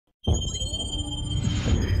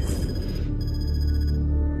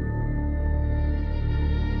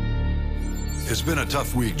It's been a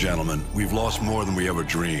tough week, gentlemen. We've lost more than we ever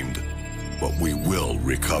dreamed, but we will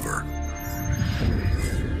recover.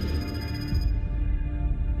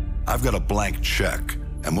 I've got a blank check,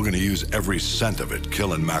 and we're going to use every cent of it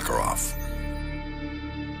killing Makarov.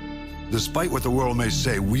 Despite what the world may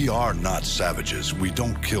say, we are not savages. We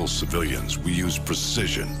don't kill civilians. We use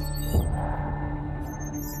precision.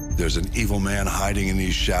 There's an evil man hiding in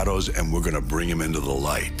these shadows, and we're going to bring him into the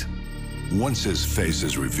light. Once his face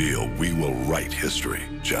is revealed, we will write history,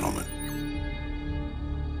 gentlemen.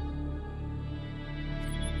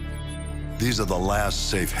 These are the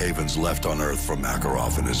last safe havens left on Earth for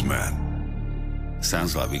Makarov and his men.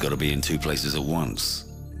 Sounds like we gotta be in two places at once.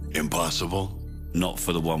 Impossible? Not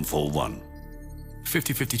for the 141.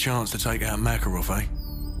 50-50 chance to take out Makarov, eh?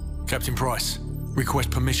 Captain Price,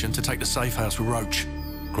 request permission to take the safe house with Roach.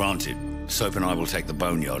 Granted. Soap and I will take the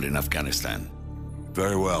boneyard in Afghanistan.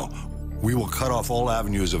 Very well. We will cut off all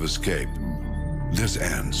avenues of escape. This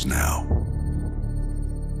ends now.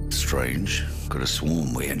 Strange. Could have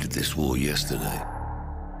sworn we ended this war yesterday.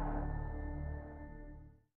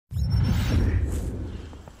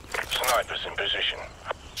 Snipers in position.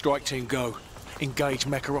 Strike team go. Engage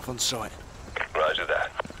Makarov on sight. Roger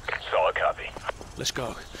that. Solid copy. Let's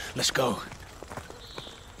go. Let's go.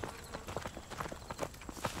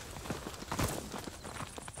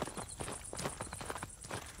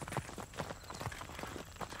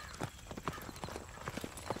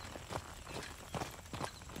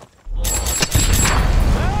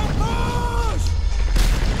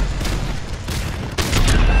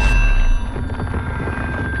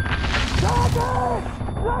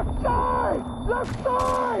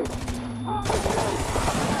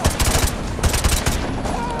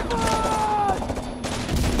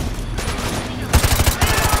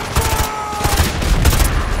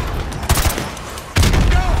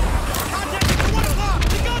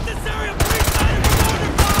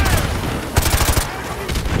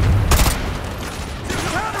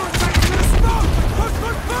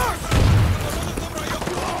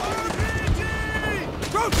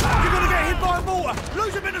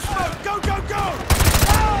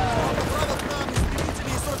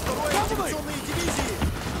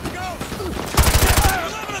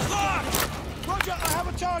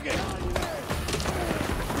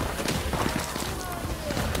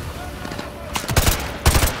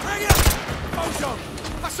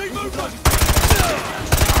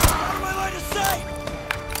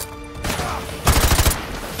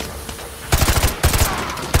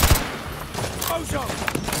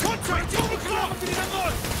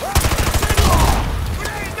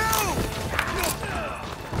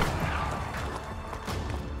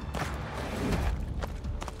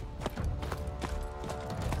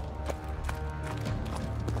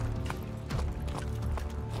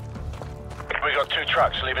 We got two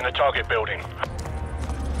trucks leaving the target building.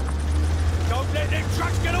 Don't let them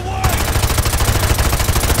trucks get away!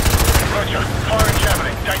 Roger, firing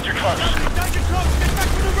javelin, danger close. Danger close, get back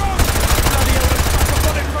to the road! Bloody hell, the truck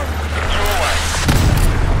got it through! Two away.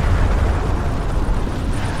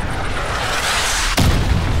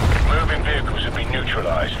 Moving vehicles have been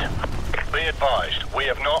neutralized. Be advised, we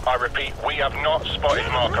have not, I repeat, we have not spotted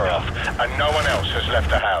Makarov, and no one else has left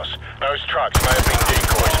the house. Those trucks may have been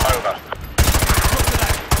decoys. Over.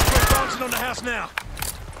 We're bouncing on the house now.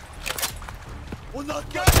 We'll not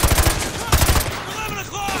go! 11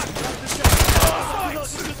 o'clock!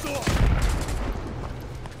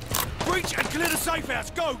 Breach and clear the safe house!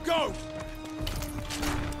 Go, go!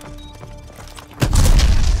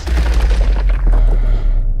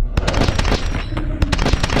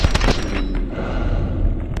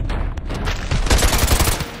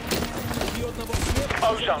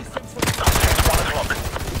 Ozone. It's 1 o'clock.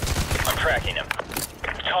 I'm tracking him.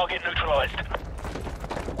 Target neutralized.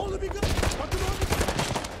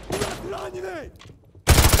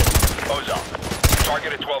 Ozone.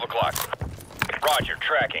 Target at 12 o'clock. Roger,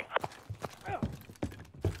 tracking.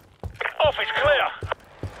 Office clear!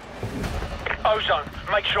 Ozone,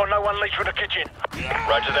 make sure no one leaves from the kitchen.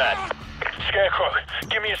 Roger that. Scarecrow,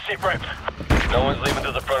 give me a sit rep. No one's leaving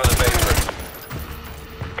to the front of the basement.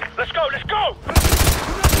 Let's go, let's go!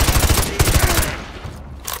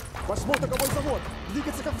 Посмотрим, какой завод!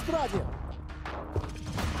 Двигаться как в страде!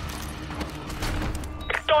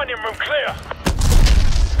 Dining room clear!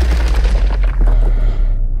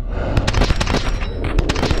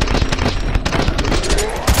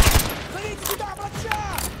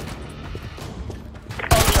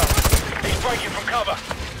 He's breaking from cover.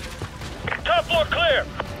 Top floor clear!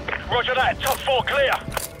 Roger that, top floor clear!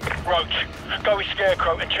 Roach, go with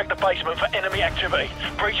Scarecrow and check check the basement for enemy activity.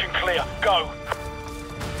 Breach and clear. Go.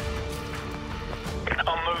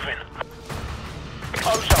 I'm moving.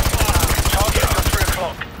 Ozone. Target until 3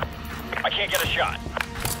 o'clock. I can't get a shot.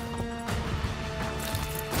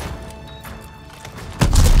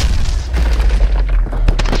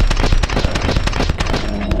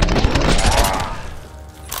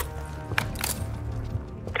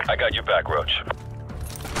 I got your back, Roach.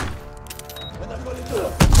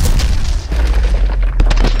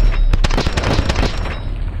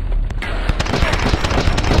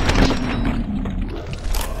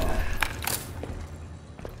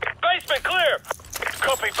 Basement clear!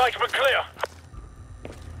 Copy, basement clear.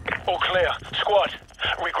 All clear. Squad,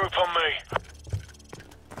 regroup on me.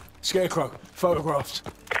 Scarecrow, photographs.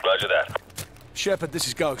 Roger that. Shepard, this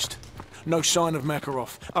is Ghost. No sign of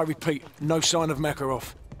Makarov. I repeat, no sign of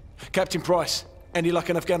Makarov. Captain Price, any luck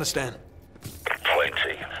in Afghanistan?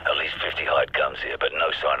 Plenty. At least 50 hide guns here, but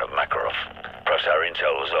no sign of Makarov. Plus our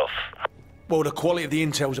intel was off. Well, the quality of the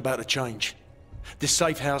intel's about to change. This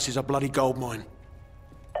safe house is a bloody gold mine.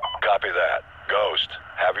 Copy that. Ghost,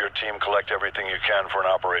 have your team collect everything you can for an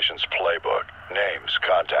operations playbook. Names,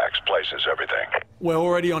 contacts, places, everything. We're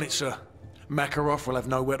already on it, sir. Makarov will have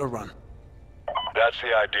nowhere to run. That's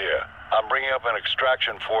the idea. I'm bringing up an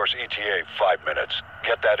extraction force ETA 5 minutes.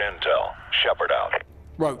 Get that intel. Shepard out.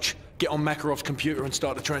 Roach, get on Makarov's computer and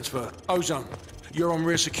start the transfer. Ozone, you're on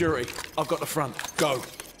rear security. I've got the front. Go.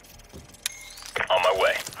 On my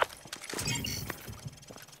way.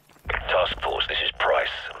 Task Force, this is Price.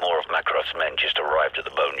 More of Makarov's men just arrived at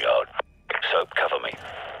the boneyard. So, cover me.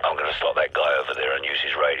 I'm gonna slot that guy over there and use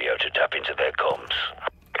his radio to tap into their comms.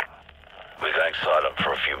 We're going silent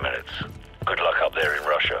for a few minutes. Good luck up there in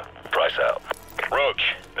Russia. Price out.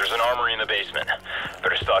 Roach, there's an armory in the basement.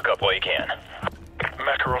 Better stock up while you can.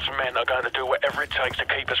 Makarov's men are going to do whatever it takes to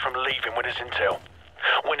keep us from leaving with his intel.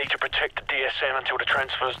 We need to protect the DSM until the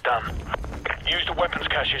transfer's done. Use the weapons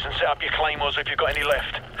caches and set up your claymores if you've got any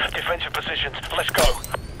left. Defensive positions, let's go.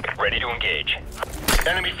 Ready to engage.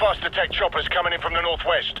 Enemy fast attack choppers coming in from the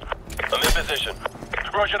northwest. I'm in position.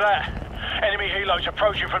 Roger that. Enemy helos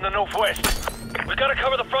approaching from the northwest. We've got to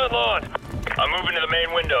cover the front lawn. I'm moving to the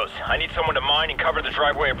main windows. I need someone to mine and cover the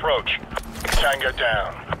driveway approach. Tango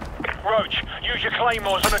down. Roach, use your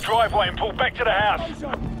claymores on the driveway and pull back to the house.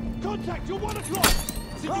 Contact, you're 1 o'clock!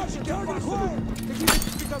 Target acquired!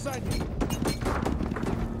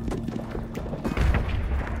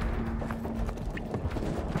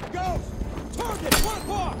 Go! Target, 1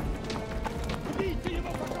 o'clock!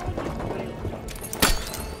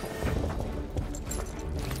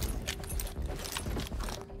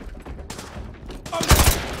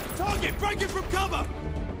 Target, break it from cover!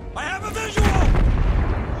 I have a visual!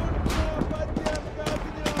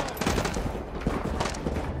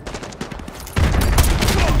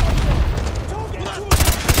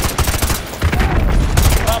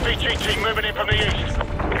 RPG team moving in from the east.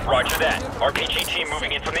 Roger that. RPG team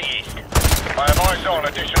moving in from the east. I have eyes on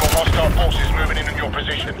additional hostile forces moving in on your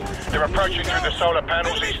position. They're approaching through the solar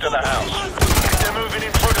panels east of the house. They're moving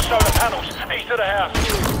in through the solar panels east of the house.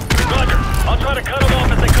 Roger. I'll try to cut them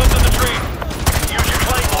off as they come to the tree. Use your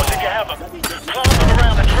claymores if you have them. Plant them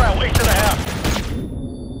around the trail east of the house.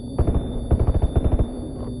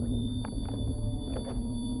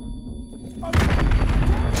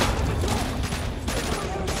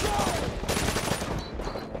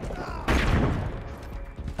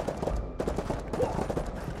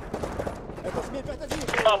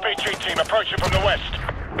 RPG team approaching from the west.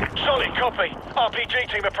 Solid copy. RPG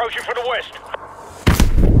team approaching from the west.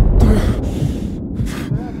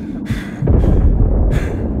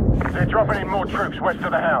 They're dropping in more troops west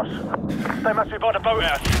of the house. They must be by the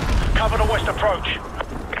boathouse. Cover the west approach.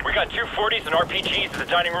 We got 240s and RPGs at the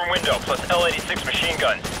dining room window, plus L-86 machine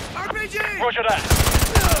guns. RPG! Roger that.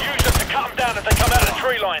 Use them to cut them down as they come out of the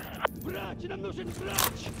tree line. Brać, nam нужен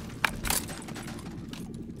brać!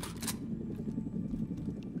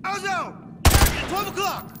 Ozone! 12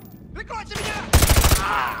 o'clock! Прикройте меня!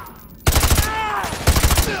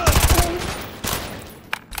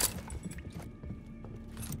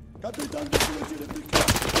 Капитан, вы получили приказ!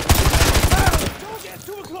 Target,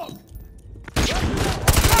 2 o'clock!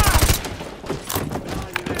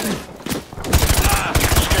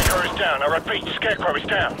 Scarecrow is down. I repeat, Scarecrow is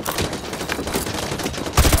down.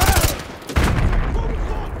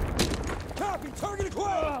 Copy, target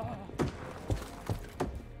acquired!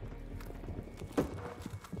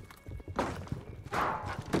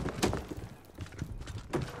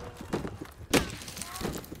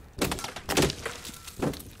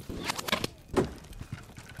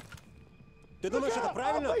 Ты думаешь, это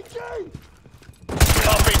правильно?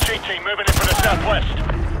 RPG team moving in from the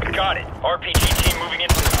southwest. Got it. RPG team moving in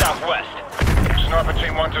from the southwest. Sniper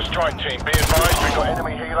team 1 to strike team. Be advised, we've got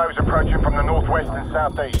enemy helos approaching from the northwest and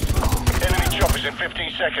southeast. Enemy choppers in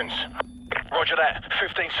 15 seconds. Roger that.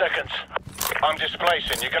 15 seconds. I'm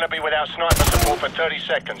displacing. You're going to be without sniper support for 30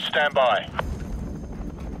 seconds. Stand by.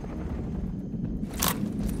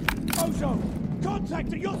 Ozo!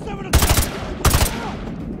 Contact at your 7 o'clock!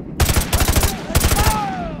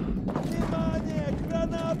 Внимание!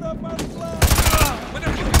 Граната пошла!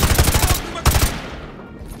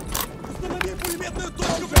 Установи пулеметную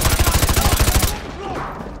точку!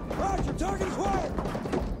 Roger, target acquired!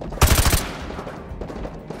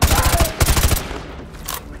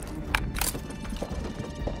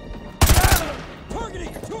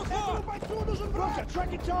 Targeting! 2 o'clock! Roger,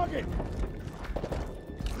 tracking target!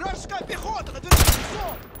 Вражеская пехота!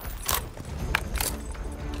 Надвигайся!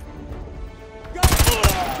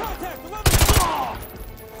 Contact! 11!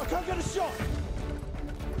 I can't get a shot!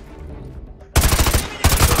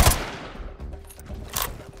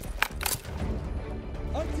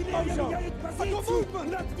 Артиллерия меняет позицию!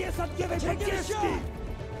 Гранатки отгивай поддержки!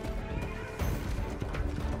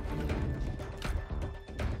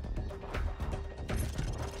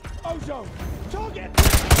 Ozo! Target!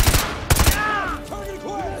 Target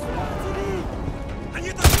acquired! Они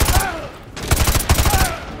это...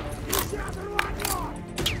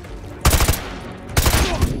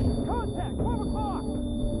 Contact! 12 o'clock!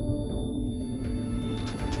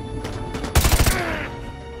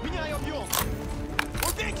 Меняю объем!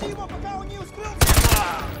 Убейте его, пока он не ускрылся!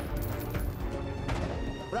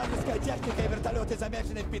 Вражеская техника и вертолеты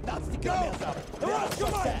замечены в 15 километрах!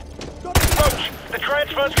 Roach, the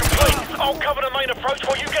transfer's complete. I'll cover the main approach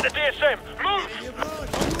while you get the DSM. Move!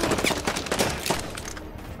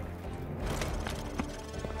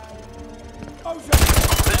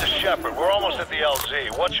 This is Shepard. We're almost at the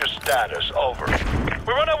LZ. What's your status? Over.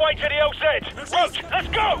 We're on our way to the LZ. Roach, let's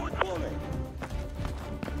go!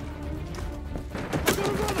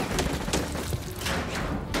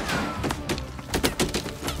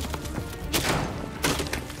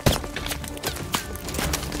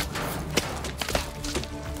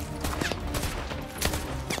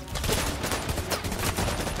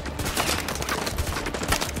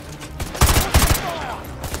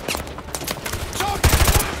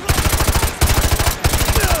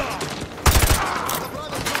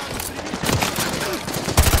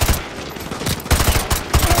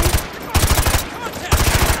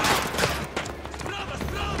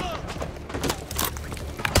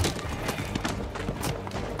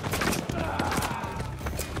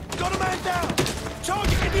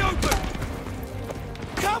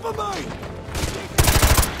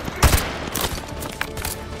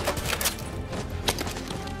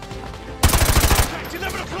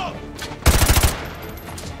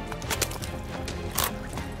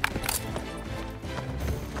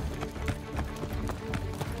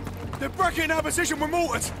 They're breaking our position with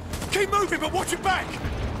mortars! Keep moving, but watch your back!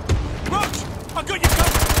 Roach! I've got you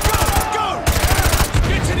covered! Go! Go!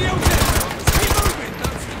 Get to the LZ! Keep moving!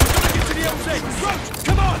 We've got to get to the LZ! Roach,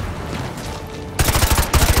 come on!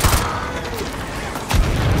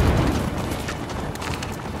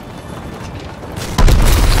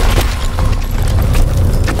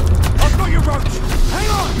 I've got you, Roach! Hang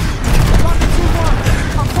on! Thunder 2-1!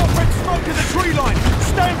 I've got red smoke in the tree line!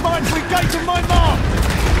 Stand by to engage in my mark!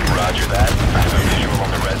 Roger that. I have a visual on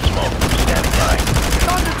the red smoke. Stand by.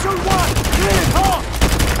 Thunder 2-1! Cleared hot!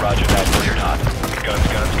 Roger that. Cleared hot. Guns,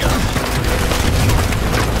 guns, guns.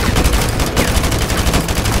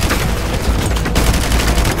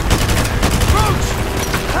 Roach!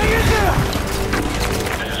 Hang in there!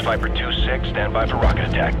 This is Viper 2-6. Stand by for rocket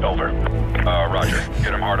attack. Over. Roger.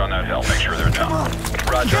 Get them hard on that hill. Make sure they're down.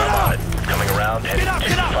 Roger, I'm on it. Coming around, heading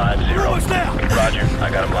 250. We're almost there! Roger. I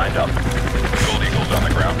got them lined up. Gold Eagle's on the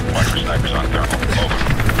ground. Watch for snipers on thermal. Over.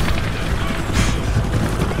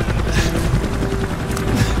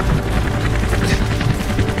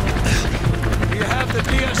 You have the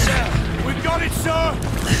DSM. We've got it, sir!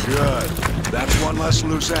 Good. That's one less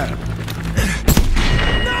loose end.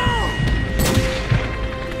 No!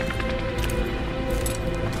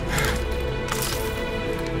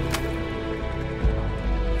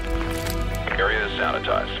 Area is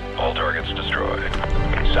sanitized. All targets destroyed.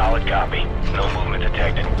 Solid copy. No movement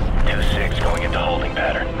detected. 2-6 going into holding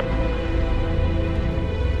pattern.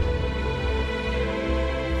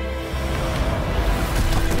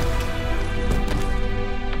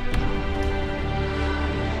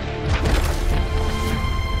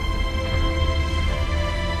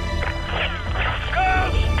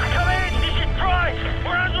 Girls! Come in! This is Price!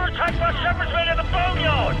 We're under attack by Shepard's men at the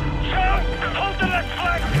boneyard! So, hold the left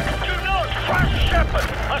flank! Do not trust Shepard!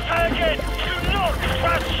 I say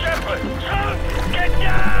movement! So, get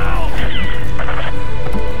down!